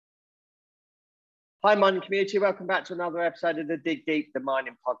Hi, mining community. Welcome back to another episode of the Dig Deep, the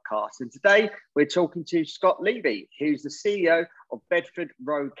Mining Podcast. And today we're talking to Scott Levy, who's the CEO of Bedford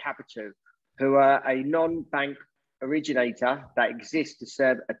Row Capital, who are a non-bank originator that exists to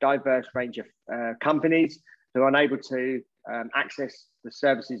serve a diverse range of companies who are unable to access the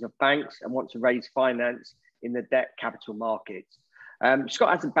services of banks and want to raise finance in the debt capital markets.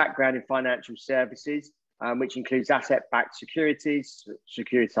 Scott has a background in financial services, which includes asset-backed securities,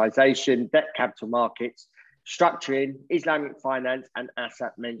 securitization, debt capital markets, structuring, Islamic finance, and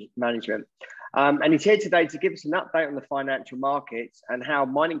asset management. And he's here today to give us an update on the financial markets and how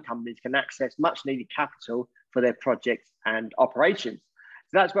mining companies can access much-needed capital for their projects and operations.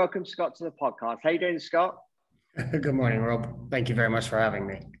 So that's welcome, Scott, to the podcast. How you doing, Scott? Good morning, Rob. Thank you very much for having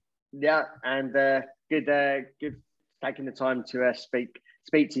me. Yeah, and good taking the time to speak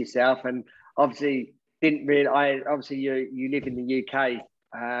to yourself. And obviously, obviously you live in the UK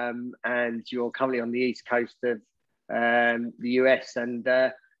and you're currently on the east coast of the US, and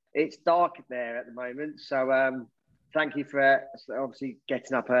it's dark there at the moment. So thank you for obviously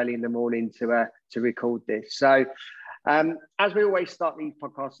getting up early in the morning to record this. So as we always start these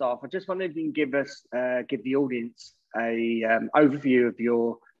podcasts off, I just wondered if you can give the audience a overview of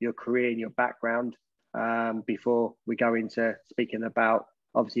your career and your background before we go into speaking about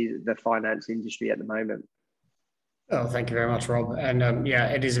obviously the finance industry at the moment. Oh, thank you very much, Rob. And yeah,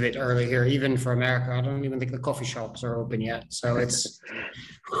 it is a bit early here, even for America. I don't even think the coffee shops are open yet. So it's,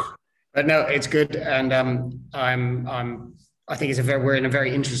 but no, it's good. And I think we're in a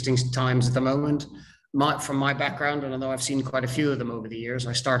very interesting times at the moment. From my background, and although I've seen quite a few of them over the years,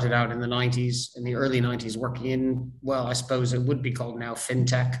 I started out in the early 90s, working in, well, I suppose it would be called now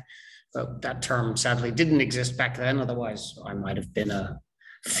fintech. But that term sadly didn't exist back then. Otherwise, I might have been a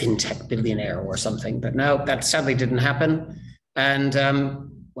fintech billionaire or something. But no, that sadly didn't happen. And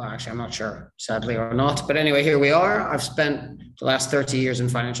well, actually, I'm not sure, sadly or not. But anyway, here we are. I've spent the last 30 years in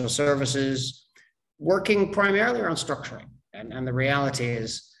financial services, working primarily around structuring. And the reality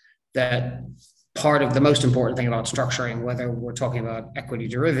is that part of the most important thing about structuring, whether we're talking about equity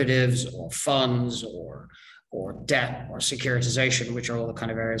derivatives or funds or debt or securitization, which are all the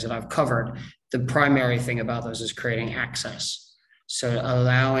kind of areas that I've covered, the primary thing about those is creating access. So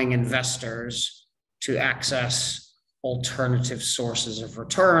allowing investors to access alternative sources of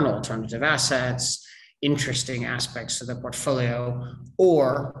return, alternative assets, interesting aspects of the portfolio,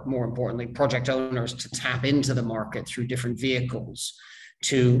 or more importantly, project owners to tap into the market through different vehicles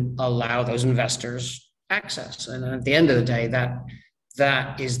to allow those investors access. And at the end of the day,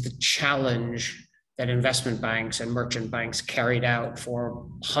 that is the challenge that investment banks and merchant banks carried out for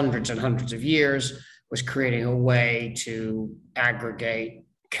hundreds and hundreds of years, was creating a way to aggregate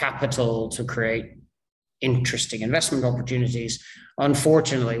capital to create interesting investment opportunities.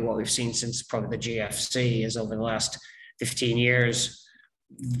 Unfortunately, what we've seen since probably the GFC is over the last 15 years,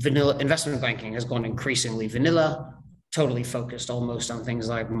 vanilla investment banking has gone increasingly vanilla, totally focused almost on things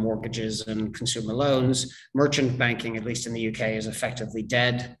like mortgages and consumer loans. Merchant banking, at least in the UK, is effectively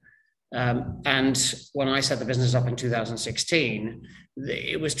dead. And when I set the business up in 2016,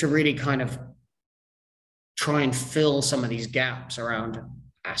 it was to really kind of try and fill some of these gaps around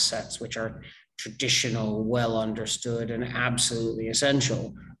assets, which are traditional, well understood, and absolutely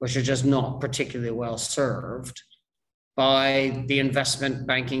essential, which are just not particularly well served by the investment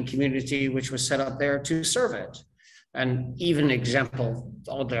banking community, which was set up there to serve it. And even an example,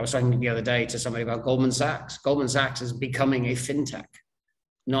 oddly, I was talking the other day to somebody about Goldman Sachs. Goldman Sachs is becoming a fintech,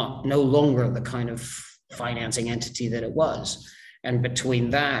 no longer the kind of financing entity that it was. And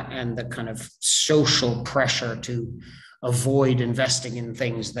between that and the kind of social pressure to avoid investing in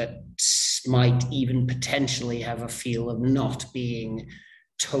things that might even potentially have a feel of not being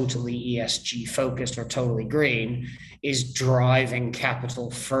totally ESG focused or totally green, is driving capital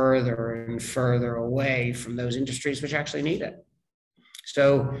further and further away from those industries which actually need it.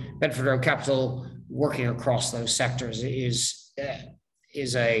 So Bedford Row Capital, working across those sectors, is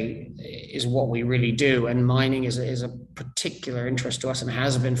what we really do. And mining is a particular interest to us, and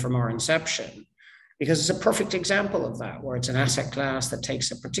has been from our inception, because it's a perfect example of that, where it's an asset class that takes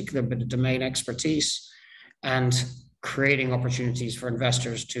a particular bit of domain expertise and creating opportunities for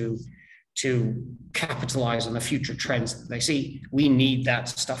investors to capitalize on the future trends that they see. We need that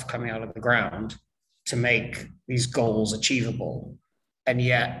stuff coming out of the ground to make these goals achievable. And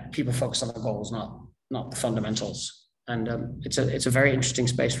yet people focus on the goals, not the fundamentals. And it's a very interesting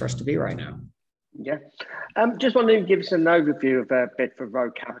space for us to be right now. Yeah. Just wanted to give us an overview of Bedford Row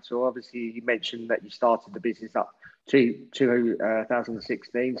Capital. Obviously, you mentioned that you started the business up to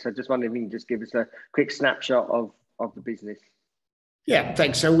 2016. So just wondering if you can just give us a quick snapshot of the business. Yeah,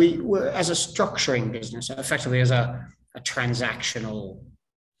 thanks. So we're as a structuring business, effectively as a transactional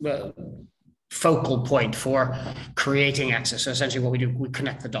uh, focal point for creating access. So essentially what we do, we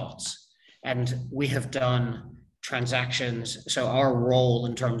connect the dots. And we have done transactions. So our role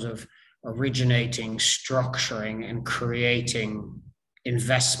in terms of originating, structuring, and creating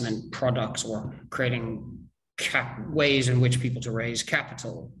investment products or creating ways in which people to raise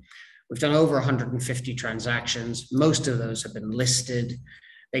capital. We've done over 150 transactions. Most of those have been listed.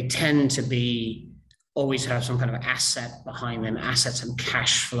 They tend to be always have some kind of asset behind them, assets and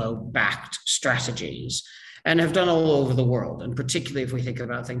cash flow backed strategies, and have done all over the world. And particularly if we think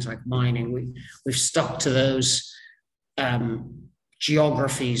about things like mining, we've stuck to those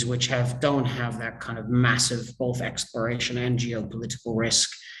geographies which don't have that kind of massive both exploration and geopolitical risk,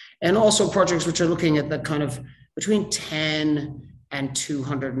 and also projects which are looking at the kind of between 10 and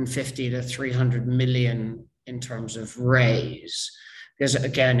 250 to 300 million in terms of raise. Because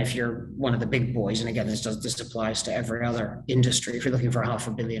again, if you're one of the big boys, and again, this applies to every other industry, if you're looking for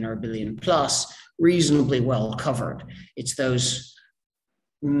 $500 million or $1 billion plus, reasonably well covered. It's those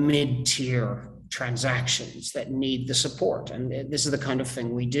mid-tier transactions that need the support. And this is the kind of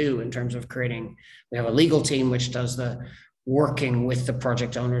thing we do in terms of creating, we have a legal team which does the working with the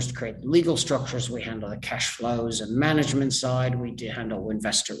project owners to create the legal structures. We handle the cash flows and management side. We handle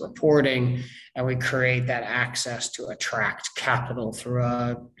investor reporting, and we create that access to attract capital through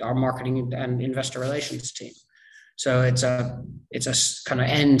our marketing and investor relations team. So it's a kind of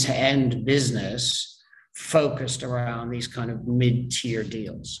end-to-end business focused around these kind of mid-tier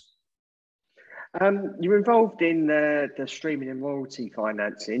deals. You're involved in the streaming and royalty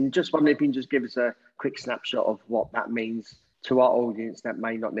financing. Just wondering if you can just give us a quick snapshot of what that means to our audience that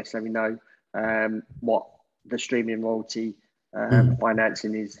may not necessarily know what the streaming and royalty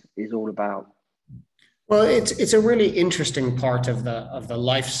financing is all about. Well, it's a really interesting part of the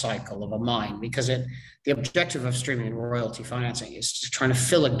life cycle of a mine, because the objective of streaming and royalty financing is to trying to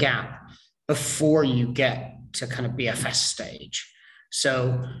fill a gap before you get to kind of BFS stage.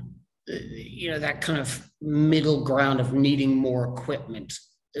 So that kind of middle ground of needing more equipment,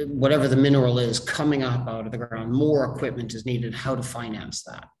 whatever the mineral is coming up out of the ground, more equipment is needed, how to finance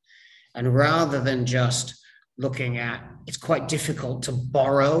that. And rather than just looking at, it's quite difficult to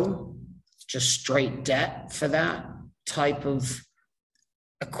borrow just straight debt for that type of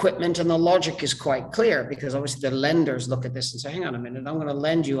equipment. And the logic is quite clear, because obviously the lenders look at this and say, hang on a minute, I'm going to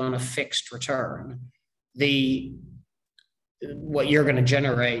lend you on a fixed return. What you're going to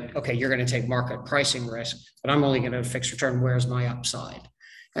generate, okay, you're going to take market pricing risk, but I'm only going to fix return. Where's my upside?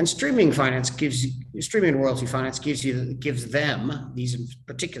 And streaming and royalty finance gives them, these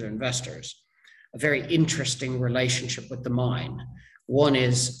particular investors, a very interesting relationship with the mine. One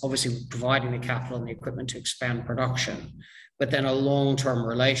is obviously providing the capital and the equipment to expand production, but then a long-term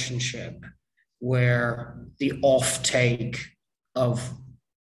relationship where the offtake of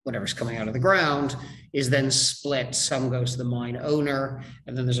whatever's coming out of the ground is then split. Some goes to the mine owner,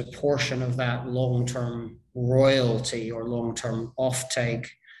 and then there's a portion of that long-term royalty or long-term offtake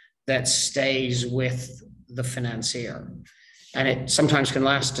that stays with the financier. And it sometimes can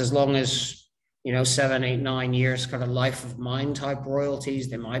last as long as 7, 8, 9 years, kind of life of mine type royalties.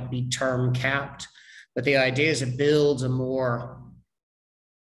 They might be term capped, but the idea is it builds a more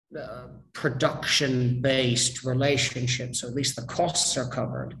production-based relationship. So at least the costs are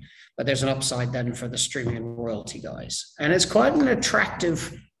covered, but there's an upside then for the streaming and royalty guys. And it's quite an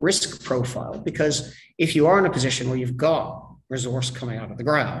attractive risk profile, because if you are in a position where you've got resource coming out of the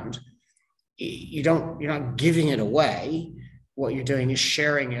ground, you're not giving it away. What you're doing is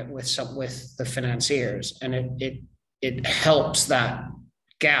sharing it with the financiers, and it helps that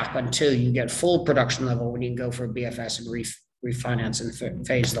gap until you get full production level, when you can go for a BFS and refinance and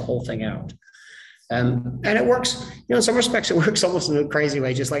phase the whole thing out. And it works, in some respects, it works almost in a crazy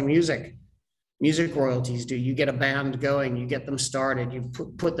way, just like music royalties do. You get a band going, you get them started, you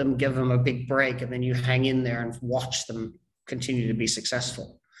put them, give them a big break, and then you hang in there and watch them continue to be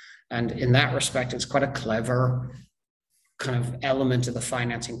successful. And in that respect, it's quite a clever kind of element of the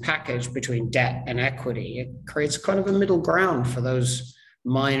financing package between debt and equity. It creates kind of a middle ground for those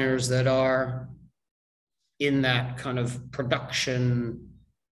miners that are in that kind of production,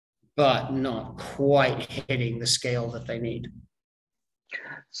 but not quite hitting the scale that they need.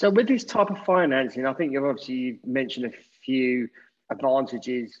 So with this type of financing, I think you've mentioned a few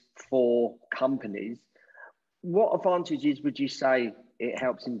advantages for companies. What advantages would you say it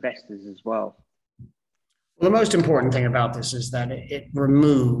helps investors as well? Well, the most important thing about this is that it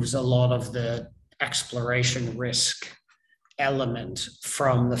removes a lot of the exploration risk element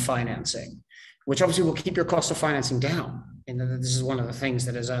from the financing, which obviously will keep your cost of financing down. And this is one of the things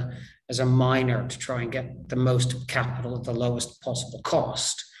that as a miner, to try and get the most capital at the lowest possible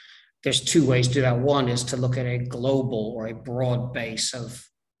cost, there's two ways to do that. One is to look at a global or a broad base of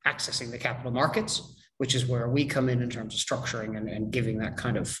accessing the capital markets, which is where we come in terms of structuring and giving that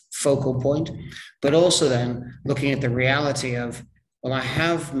kind of focal point. But also then looking at the reality of, well, I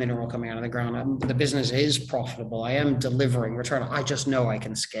have mineral coming out of the ground. The business is profitable. I am delivering return. I just know I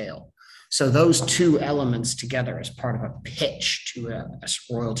can scale. So those two elements together as part of a pitch to a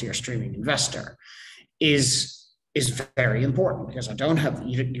royalty or streaming investor is very important, because I don't have,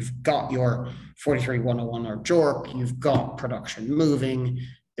 you've got your 43-101 or JORC, you've got production moving,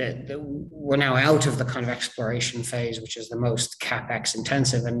 we're now out of the kind of exploration phase, which is the most CapEx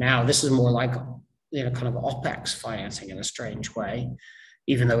intensive. And now this is more like, kind of OpEx financing in a strange way,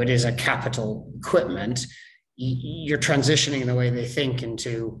 even though it is a capital equipment, you're transitioning the way they think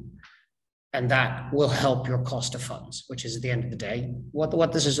into, and that will help your cost of funds, which is at the end of the day,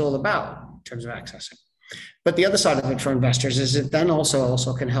 what this is all about in terms of accessing. But the other side of it for investors is it then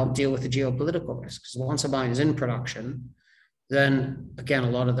also can help deal with the geopolitical risks. Once a mine is in production, then again, a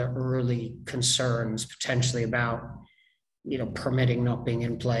lot of the early concerns potentially about, permitting not being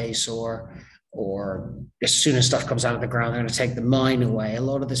in place, or as soon as stuff comes out of the ground, they're going to take the mine away. A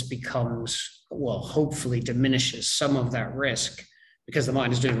lot of this becomes, hopefully diminishes some of that risk, because the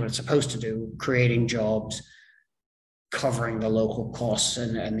mine is doing what it's supposed to do, creating jobs, covering the local costs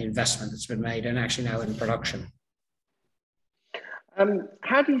and the investment that's been made, and actually now in production.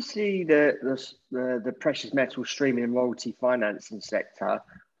 How do you see the precious metal streaming and royalty financing sector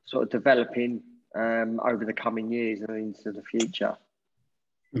sort of developing over the coming years and into the future?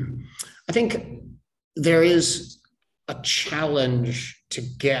 I think there is a challenge to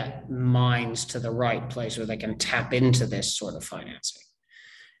get mines to the right place where they can tap into this sort of financing.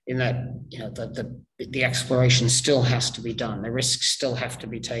 In that, the exploration still has to be done. The risks still have to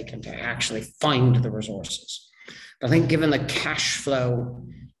be taken to actually find the resources. But I think given the cash flow,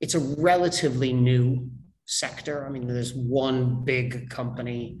 it's a relatively new sector. I mean, there's one big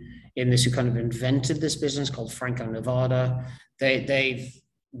company in this who kind of invented this business called Franco-Nevada.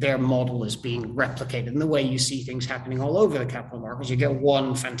 Their model is being replicated in the way you see things happening all over the capital markets. You get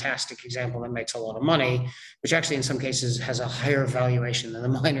one fantastic example that makes a lot of money, which actually in some cases has a higher valuation than the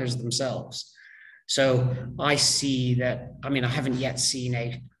miners themselves. So I see that, I haven't yet seen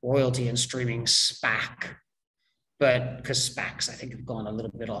a royalty and streaming SPAC, but because SPACs I think have gone a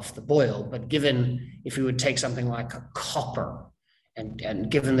little bit off the boil, but given if we would take something like a copper, and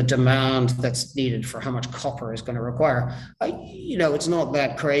given the demand that's needed for how much copper is going to require, it's not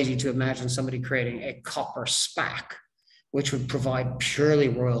that crazy to imagine somebody creating a copper SPAC, which would provide purely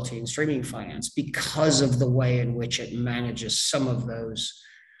royalty and streaming finance, because of the way in which it manages some of those,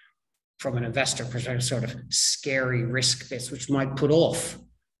 from an investor perspective, sort of scary risk bits, which might put off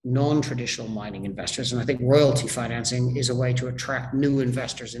non-traditional mining investors. And I think royalty financing is a way to attract new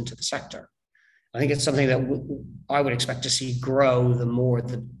investors into the sector. I think it's something that I would expect to see grow the more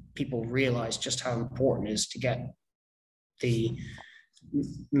that people realize just how important it is to get the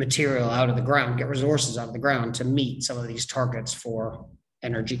material out of the ground, get resources out of the ground to meet some of these targets for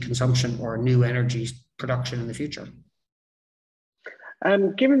energy consumption or new energy production in the future.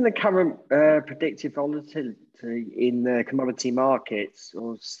 Given the current predictive volatility in the commodity markets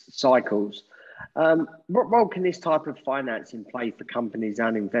or cycles, what role can this type of financing play for companies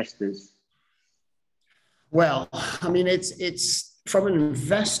and investors? Well, it's from an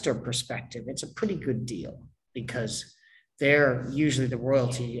investor perspective, it's a pretty good deal, because they're usually, the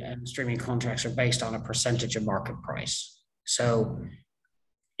royalty and streaming contracts are based on a percentage of market price. So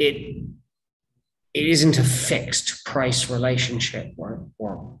it isn't a fixed price relationship,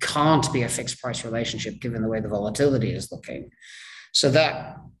 or can't be a fixed price relationship given the way the volatility is looking. So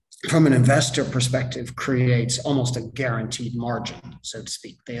that, from an investor perspective, creates almost a guaranteed margin, so to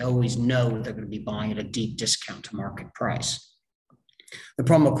speak. They always know they're going to be buying at a deep discount to market price. The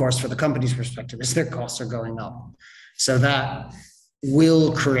problem, of course, for the company's perspective is their costs are going up. So that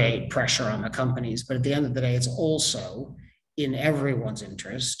will create pressure on the companies. But at the end of the day, it's also in everyone's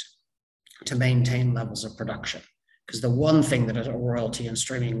interest to maintain levels of production. Because the one thing that a royalty and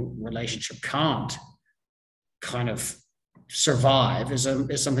streaming relationship can't kind of survive is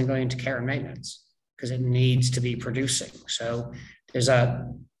something going into care and maintenance, because it needs to be producing. So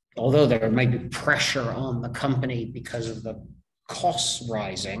although there may be pressure on the company because of the costs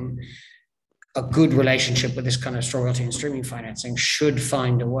rising, a good relationship with this kind of royalty and streaming financing should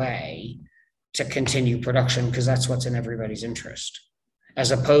find a way to continue production, because that's what's in everybody's interest,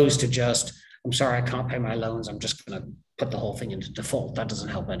 as opposed to just, I'm sorry, I can't pay my loans, I'm just going to put the whole thing into default. That doesn't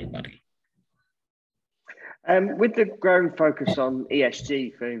help anybody. With the growing focus on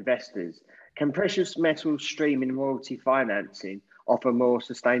ESG for investors, can precious metal streaming and royalty financing offer a more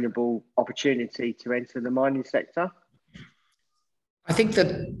sustainable opportunity to enter the mining sector? I think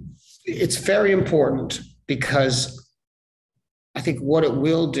that it's very important because I think what it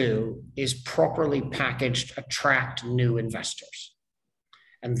will do is properly packaged attract new investors.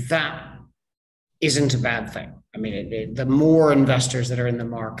 And that isn't a bad thing. I mean, the more investors that are in the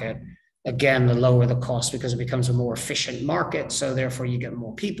market, again, the lower the cost because it becomes a more efficient market. So therefore you get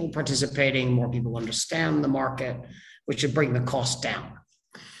more people participating, more people understand the market, which should bring the cost down.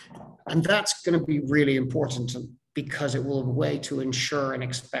 And that's going to be really important because it will be a way to ensure and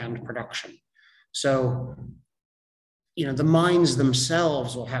expand production. So, the mines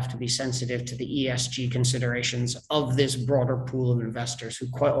themselves will have to be sensitive to the ESG considerations of this broader pool of investors who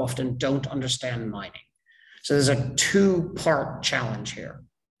quite often don't understand mining. So there's a two-part challenge here.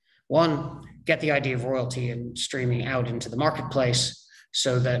 One, get the idea of royalty and streaming out into the marketplace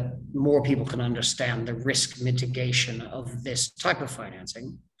so that more people can understand the risk mitigation of this type of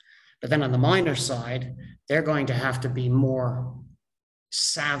financing. But then on the miner side, they're going to have to be more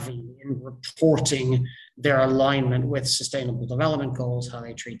savvy in reporting their alignment with sustainable development goals, how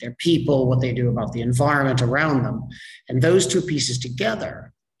they treat their people, what they do about the environment around them. And those two pieces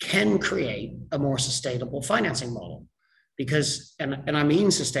together can create a more sustainable financing model. Because, and I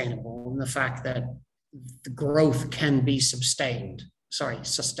mean sustainable in the fact that the growth can be sustained. I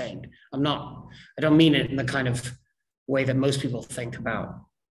don't mean it in the kind of way that most people think about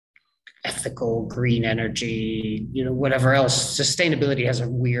ethical, green energy, whatever else. Sustainability has a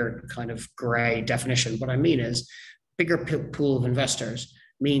weird kind of gray definition. What I mean is bigger pool of investors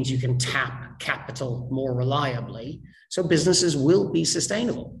means you can tap capital more reliably. So businesses will be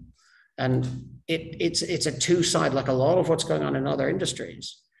sustainable. And it's a two-side, like a lot of what's going on in other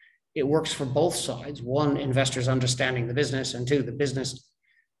industries. It works for both sides. One, investors understanding the business, and two, the business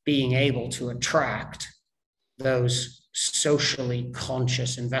being able to attract those socially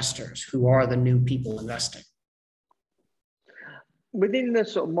conscious investors who are the new people investing. Within the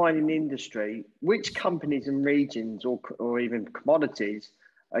sort of mining industry, which companies and regions or even commodities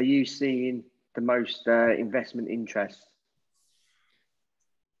are you seeing the most investment interest?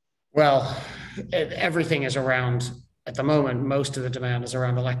 Well, everything is around, at the moment, most of the demand is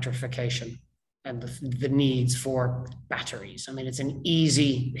around electrification and the needs for batteries. I mean, it's an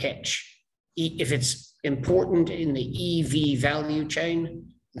easy pitch. If it's important in the EV value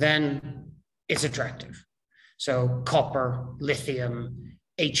chain, then it's attractive. So copper, lithium,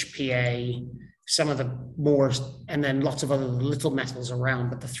 HPA, some of the more, and then lots of other little metals around,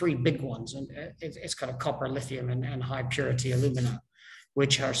 but the three big ones, and it's kind of copper, lithium, and high purity alumina,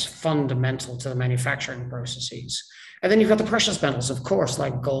 which are fundamental to the manufacturing processes. And then you've got the precious metals, of course,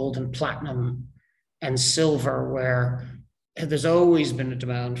 like gold and platinum and silver, where there's always been a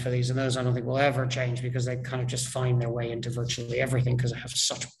demand for these, and those I don't think will ever change because they kind of just find their way into virtually everything because they have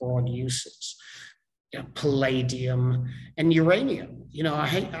such broad uses. Palladium and uranium.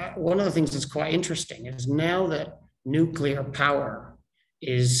 One of the things that's quite interesting is now that nuclear power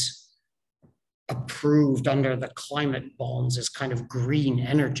is approved under the climate bonds as kind of green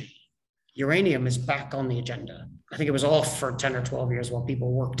energy, uranium is back on the agenda. I think it was off for 10 or 12 years while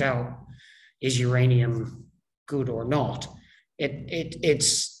people worked out, is uranium good or not?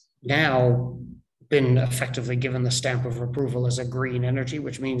 It's now been effectively given the stamp of approval as a green energy,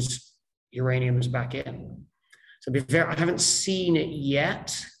 which means uranium is back in. So I haven't seen it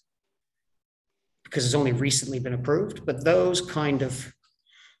yet because it's only recently been approved, but those kind of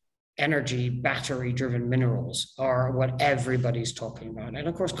energy battery driven minerals are what everybody's talking about. And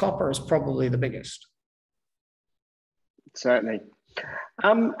of course, copper is probably the biggest. Certainly.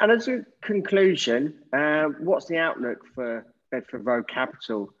 And as a conclusion, what's the outlook for Bedford Row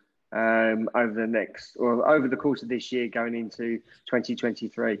Capital over the course of this year going into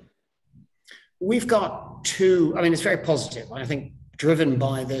 2023? We've got it's very positive. I think driven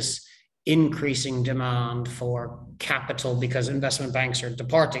by this increasing demand for capital because investment banks are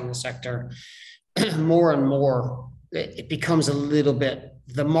departing the sector more and more. It becomes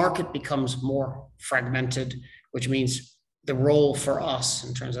the market becomes more fragmented, which means the role for us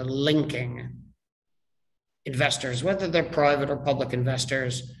in terms of linking investors, whether they're private or public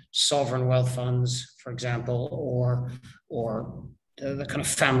investors, sovereign wealth funds, for example, or the kind of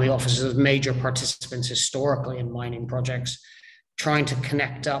family offices of major participants historically in mining projects, trying to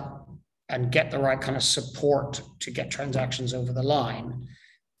connect up and get the right kind of support to get transactions over the line.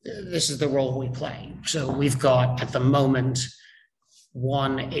 This is the role we play. So we've got, at the moment,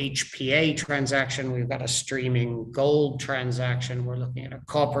 one HPA transaction. We've got a streaming gold transaction. We're looking at a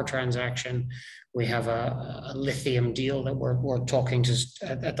copper transaction. We have a lithium deal that we're talking to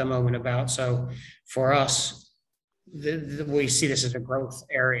at the moment about. So for us, we see this as a growth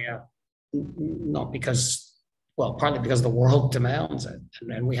area, not because, well, partly because the world demands it,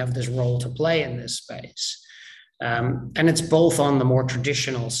 and we have this role to play in this space. And it's both on the more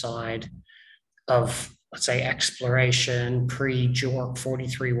traditional side of, let's say, exploration, pre-JORC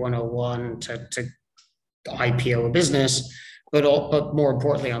 43101 to IPO a business, but more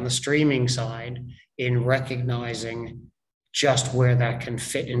importantly on the streaming side, in recognizing just where that can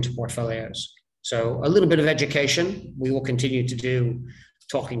fit into portfolios. So a little bit of education we will continue to do,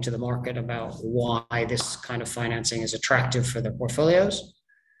 talking to the market about why this kind of financing is attractive for their portfolios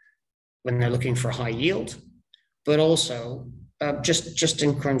when they're looking for high yield, but also just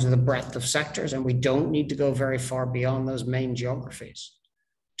in terms of the breadth of sectors. And we don't need to go very far beyond those main geographies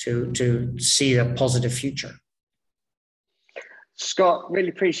to see a positive future. Scott, really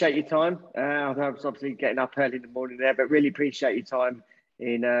appreciate your time. I know I was obviously getting up early in the morning there, but really appreciate your time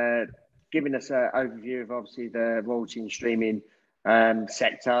in giving us an overview of obviously the royalty and streaming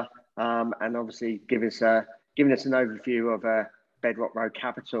sector, and obviously giving us an overview of Bedford Row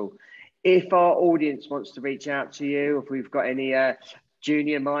Capital. If our audience wants to reach out to you, if we've got any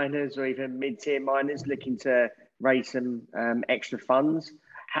junior miners or even mid-tier miners looking to raise some extra funds,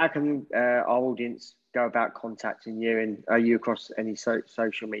 how can our audience go about contacting you? And are you across any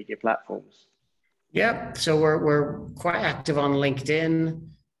social media platforms? Yeah, so we're quite active on LinkedIn.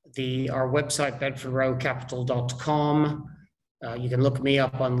 Our website, bedfordrowcapital.com. You can look me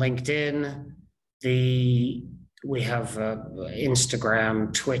up on LinkedIn. We have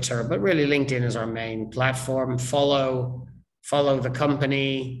Instagram, Twitter, but really LinkedIn is our main platform. Follow the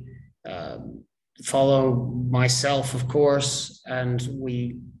company, follow myself, of course, and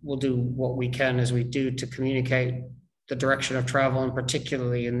we will do what we can as we do to communicate the direction of travel, and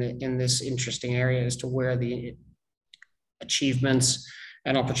particularly in this interesting area as to where the achievements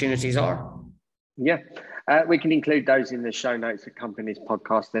and opportunities are. Yeah, we can include those in the show notes of company's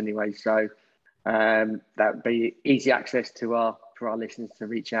podcast anyway. So that would be easy access for our listeners to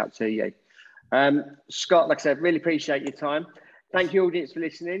reach out to you. Scott, like I said, really appreciate your time. Thank you, audience, for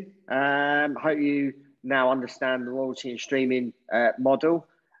listening. Hope you now understand the royalty and streaming model.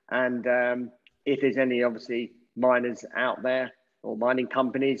 And if there's any, obviously, miners out there or mining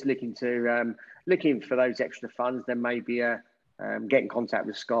companies looking for those extra funds, then maybe get in contact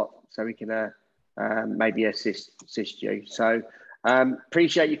with Scott so we can maybe assist you. So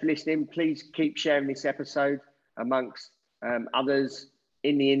appreciate you for listening. Please keep sharing this episode amongst others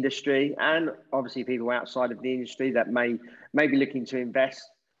in the industry, and obviously people outside of the industry that may be looking to invest.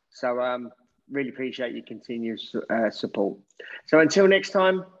 So really appreciate your continued support. So until next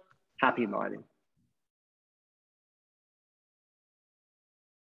time, happy mining.